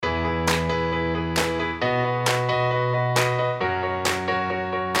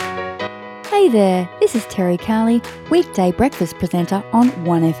Hey there, this is Terry Cowley, weekday breakfast presenter on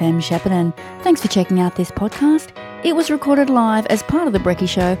 1FM Shepparton. Thanks for checking out this podcast. It was recorded live as part of The Brekkie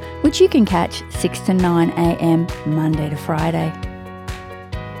Show, which you can catch 6 to 9am Monday to Friday.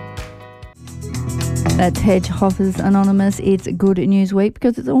 That's Hedgehoffers Anonymous. It's Good News Week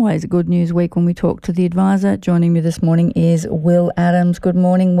because it's always a good news week when we talk to the advisor. Joining me this morning is Will Adams. Good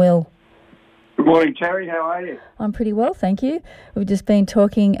morning, Will. Good morning, Terry. How are you? I'm pretty well, thank you. We've just been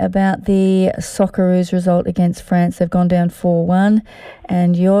talking about the Socceroos result against France. They've gone down 4-1,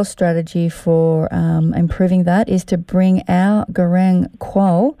 and your strategy for improving that is to bring our Garang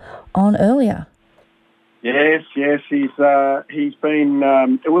Kuol on earlier. Yes. He's been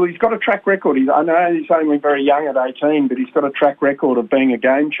he's got a track record. I know he's only very young at 18, but he's got a track record of being a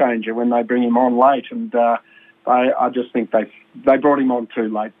game changer when they bring him on late. And I just think they brought him on too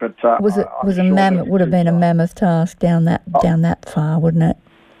late. But It would have been a mammoth task down that far, wouldn't it?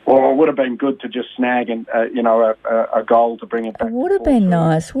 Well, it would have been good to just snag a goal to bring it back. It would have been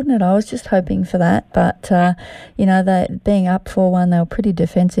nice, wouldn't it? I was just hoping for that, but they being up 4-1, they were pretty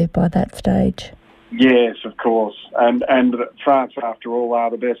defensive by that stage. Yes, of course, and France, after all,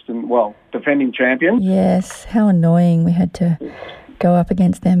 are the best and defending champion. Yes, how annoying we had to go up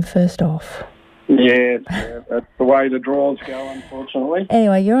against them first off. Yes, that's the way the draws go, unfortunately.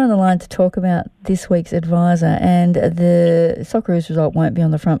 Anyway, you're on the line to talk about this week's advisor, and the Socceroos result won't be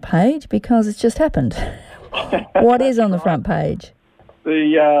on the front page because it's just happened. What is on the front page?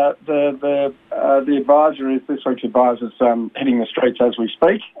 The advisor is this week's advisor's hitting the streets as we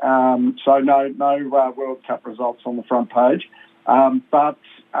speak. So no World Cup results on the front page. But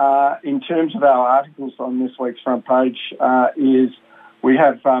in terms of our articles on this week's front page is we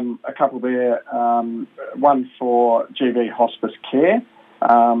have a couple there. One for GV Hospice Care.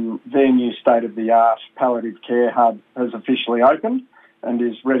 Their new state-of-the-art palliative care hub has officially opened and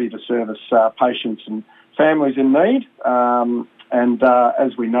is ready to service patients and families in need. And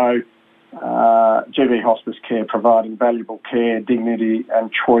as we know, GV Hospice Care providing valuable care, dignity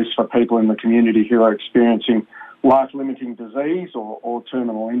and choice for people in the community who are experiencing life-limiting disease or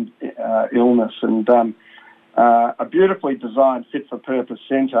terminal illness. And a beautifully designed fit-for-purpose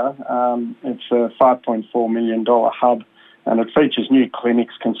centre. It's a $5.4 million hub, and it features new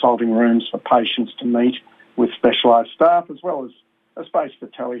clinics, consulting rooms for patients to meet with specialised staff, as well as a space for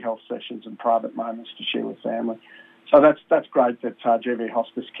telehealth sessions and private moments to share with family. So that's great that GV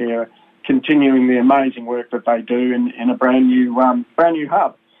Hospice Care are continuing the amazing work that they do in a brand new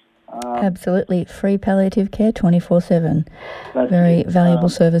hub. Absolutely. Free palliative care 24/7. Very valuable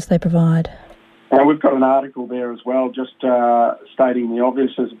service they provide. And we've got an article there as well just stating the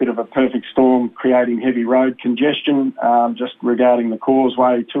obvious. There's a bit of a perfect storm creating heavy road congestion just regarding the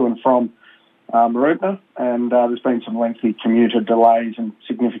causeway to and from Mooroopna. And there's been some lengthy commuter delays and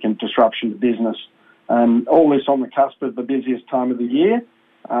significant disruption to business. And all this on the cusp of the busiest time of the year.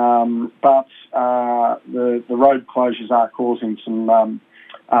 But the road closures are causing some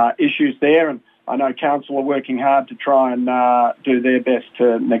issues there. And I know council are working hard to try and do their best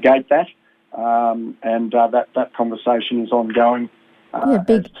to negate that. And that conversation is ongoing as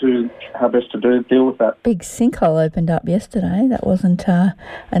to how best to deal with that. Big sinkhole opened up yesterday. That wasn't...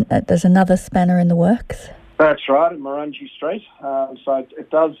 there's another spanner in the works. That's right, in Murungi Street. So it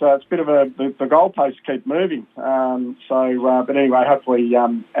does. It's a bit of the goalposts keep moving. But anyway, hopefully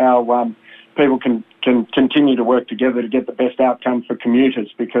our people can continue to work together to get the best outcome for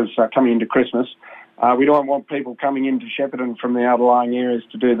commuters, because coming into Christmas, we don't want people coming into Shepparton from the outlying areas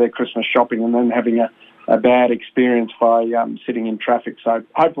to do their Christmas shopping and then having a bad experience by sitting in traffic. So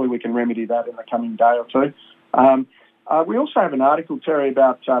hopefully we can remedy that in the coming day or two. We also have an article, Terry,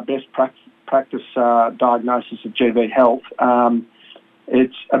 about best practice diagnosis of GV Health.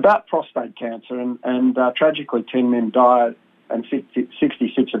 It's about prostate cancer, and tragically 10 men die and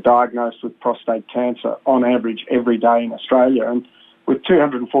 66 are diagnosed with prostate cancer on average every day in Australia. And with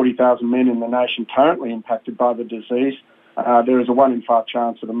 240,000 men in the nation currently impacted by the disease, there is a 1 in 5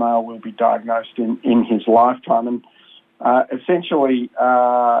 chance that a male will be diagnosed in his lifetime. And essentially,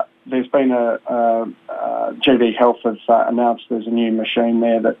 there's been GV Health has announced there's a new machine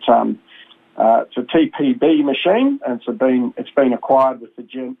there that it's a TPB machine, and it's been acquired with the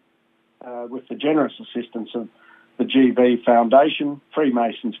generous assistance of the GV Foundation,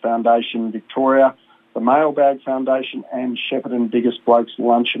 Freemasons Foundation Victoria, the Mailbag Foundation, and Shepparton Biggest Blokes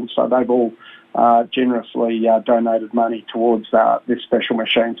Luncheon. So they've all generously donated money towards this special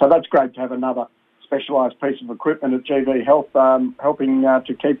machine. So that's great to have another specialised piece of equipment at GV Health helping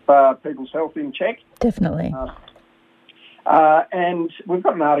to keep people's health in check. Definitely. And we've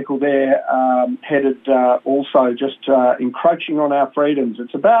got an article there headed also just encroaching on our freedoms.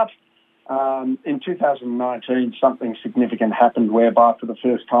 It's about in 2019, something significant happened whereby for the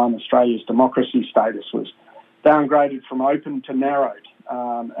first time Australia's democracy status was downgraded from open to narrowed.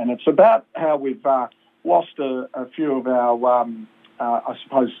 And it's about how we've lost a few of our, I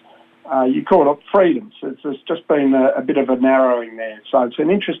suppose, you call it freedoms. There's just been a bit of a narrowing there. So it's an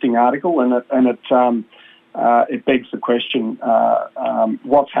interesting article, and it begs the question,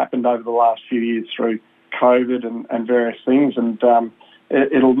 what's happened over the last few years through COVID and various things, and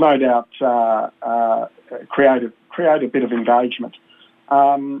it'll no doubt create a bit of engagement.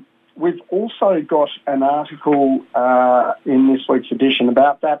 We've also got an article in this week's edition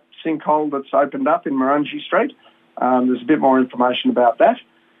about that sinkhole that's opened up in Murungi Street. There's a bit more information about that.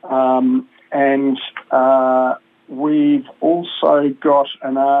 And we've also got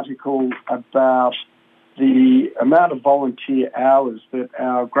an article about the amount of volunteer hours that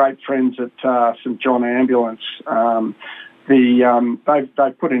our great friends at St John Ambulance,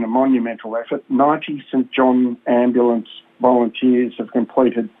 they've put in a monumental effort. 90 St John Ambulance volunteers have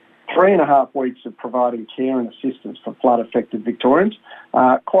completed 3.5 weeks of providing care and assistance for flood-affected Victorians,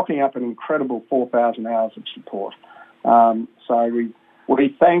 clocking up an incredible 4,000 hours of support. So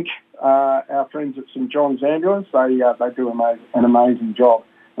we thank our friends at St John's Ambulance. They do an amazing job,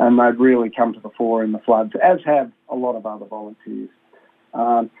 and they've really come to the fore in the floods, as have a lot of other volunteers.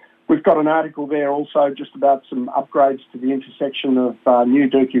 We've got an article there also just about some upgrades to the intersection of New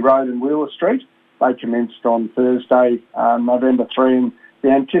Dookie Road and Wheeler Street. They commenced on Thursday, November 3, and the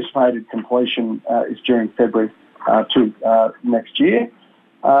anticipated completion is during February next year.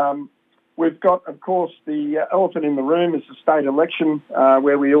 We've got, of course, the elephant in the room is the state election,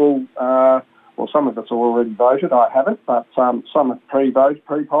 where we all, well, some of us have already voted. I haven't, but some have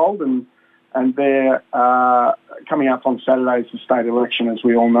pre-polled, and they're coming up on Saturday is the state election, as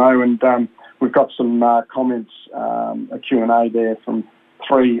we all know, and we've got some comments, a Q&A there from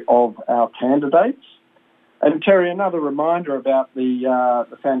 3 of our candidates. And Terry, another reminder about the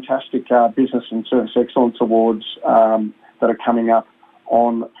fantastic Business and Service Excellence Awards that are coming up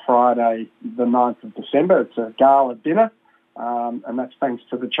on Friday, the 9th of December. It's a gala dinner, and that's thanks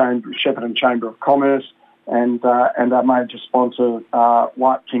to the Shepparton Chamber of Commerce and our major sponsor,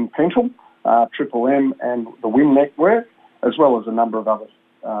 White King Pental, Triple M and the WIN Network, as well as a number of other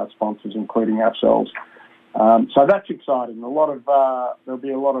sponsors, including ourselves. So that's exciting. There'll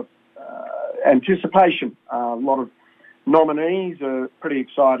be a lot of anticipation. A lot of nominees are pretty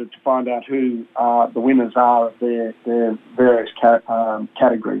excited to find out who the winners are of their various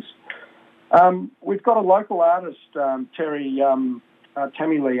categories. We've got a local artist, Terry,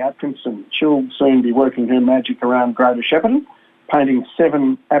 Tammy Lee Atkinson. She'll soon be working her magic around Greater Shepparton, painting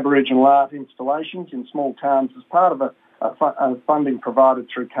 7 Aboriginal art installations in small towns as part of a funding provided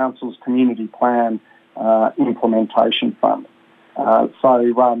through Council's Community Plan Implementation Fund.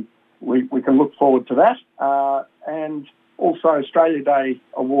 So we can look forward to that. And also Australia Day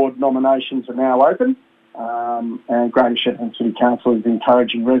Award nominations are now open, and Greater Shepparton City Council is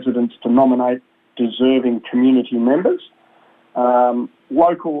encouraging residents to nominate deserving community members.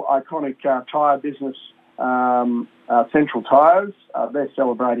 Local iconic tyre business, Central Tyres, they're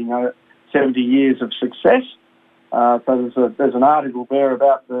celebrating 70 years of success. So there's an article there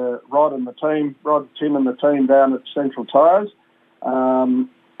about Rod, Tim and the team down at Central Tyres.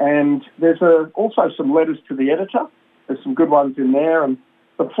 And there's also some letters to the editor. There's some good ones in there. And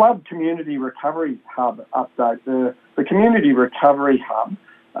the Flood Community Recovery Hub update. The Community Recovery Hub,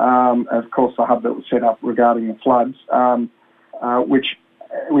 of course the hub that was set up regarding the floods, which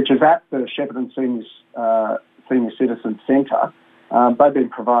is at the Shepparton Senior Citizen Centre. They've been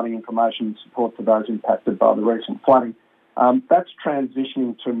providing information and support to those impacted by the recent flooding. That's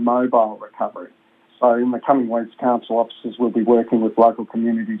transitioning to mobile recovery. So in the coming weeks, council officers will be working with local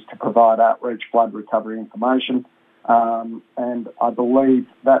communities to provide outreach flood recovery information. And I believe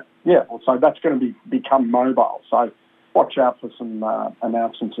that, so that's going to become mobile. So watch out for some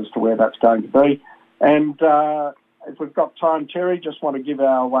announcements as to where that's going to be. And if we've got time, Terry, just want to give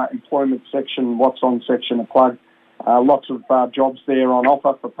our employment section, What's On section, a plug. Lots of jobs there on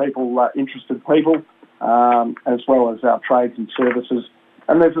offer for people, interested people, as well as our trades and services.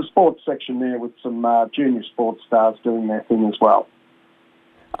 And there's a sports section there with some junior sports stars doing their thing as well.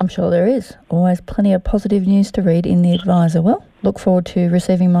 I'm sure there is. Always plenty of positive news to read in the Advisor. Well, look forward to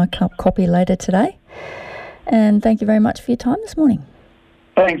receiving my copy later today. And thank you very much for your time this morning.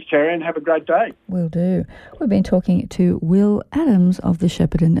 Thanks, Terry, and have a great day. Will do. We've been talking to Will Adams of the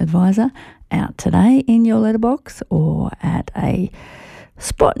Shepparton Advisor, out today in your letterbox or at a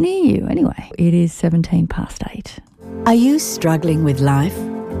spot near you. Anyway, it is 8:17. Are you struggling with life?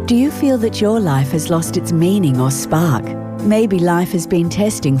 Do you feel that your life has lost its meaning or spark? Maybe life has been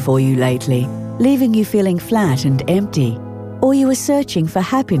testing for you lately, leaving you feeling flat and empty. Or you are searching for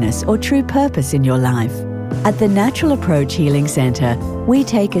happiness or true purpose in your life. At the Natural Approach Healing Centre, we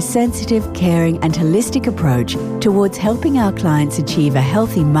take a sensitive, caring and holistic approach towards helping our clients achieve a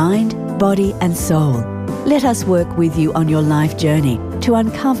healthy mind, body and soul. Let us work with you on your life journey to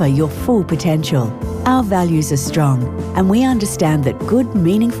uncover your full potential. Our values are strong and we understand that good,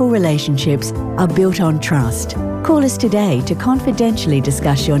 meaningful relationships are built on trust. Call us today to confidentially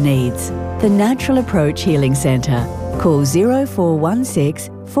discuss your needs. The Natural Approach Healing Centre. Call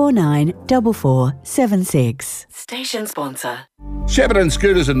 0416 494476. Station sponsor. Shepparton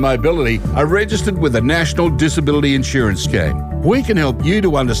Scooters and Mobility are registered with the National Disability Insurance Scheme. We can help you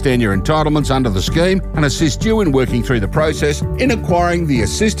to understand your entitlements under the scheme and assist you in working through the process in acquiring the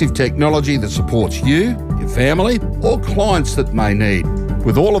assistive technology that supports you, your family, or clients that may need.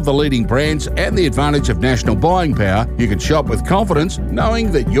 With all of the leading brands and the advantage of national buying power, you can shop with confidence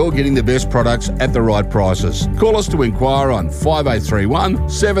knowing that you're getting the best products at the right prices. Call us to inquire on 5031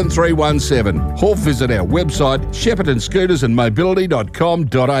 7317 or visit our website sheppartonscootersandmobility.com.au.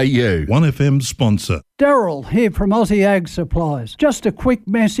 1FM sponsor. Daryl here from Aussie Ag Supplies. Just a quick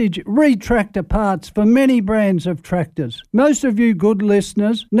message, Reed Tractor Parts for many brands of tractors. Most of you good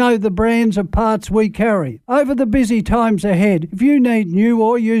listeners know the brands of parts we carry. Over the busy times ahead, if you need new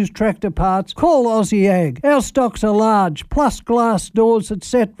or used tractor parts, call Aussie Ag. Our stocks are large, plus glass doors,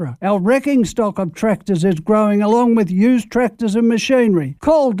 etc. Our wrecking stock of tractors is growing along with used tractors and machinery.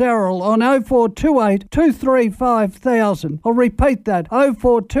 Call Daryl on 0428 235 1000. I'll repeat that,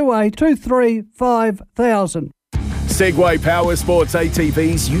 0428 235 1000. Segway Power Sports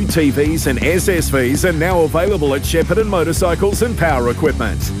ATVs, UTVs and SSVs are now available at Shepparton Motorcycles and Power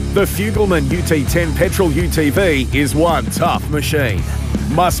Equipment. The Fugleman UT10 petrol UTV is one tough machine.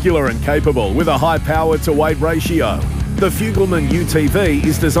 Muscular and capable with a high power to weight ratio, the Fugleman UTV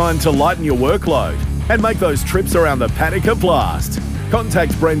is designed to lighten your workload and make those trips around the paddock a blast.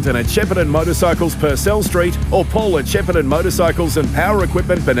 Contact Brendan at Shepparton Motorcycles Purcell Street or Paul at Shepparton Motorcycles and Power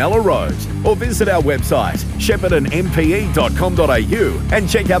Equipment Benalla Road, or visit our website sheppartonmpe.com.au and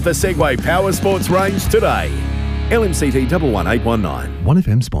check out the Segway Power Sports range today. LMCT 11819.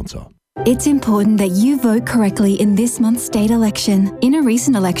 1FM sponsor. It's important that you vote correctly in this month's state election. In a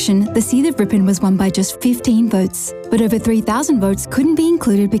recent election, the seat of Ripon was won by just 15 votes, but over 3,000 votes couldn't be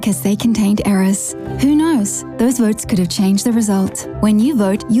included because they contained errors. Who knows? Those votes could have changed the result. When you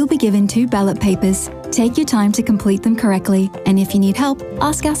vote, you'll be given 2 ballot papers. Take your time to complete them correctly, and if you need help,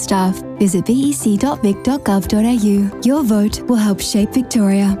 ask our staff. Visit bec.vic.gov.au. Your vote will help shape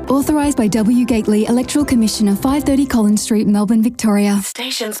Victoria. Authorised by W. Gately, Electoral Commissioner, 530 Collins Street, Melbourne, Victoria.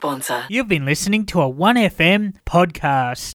 Station sponsor. You've been listening to a 1FM podcast.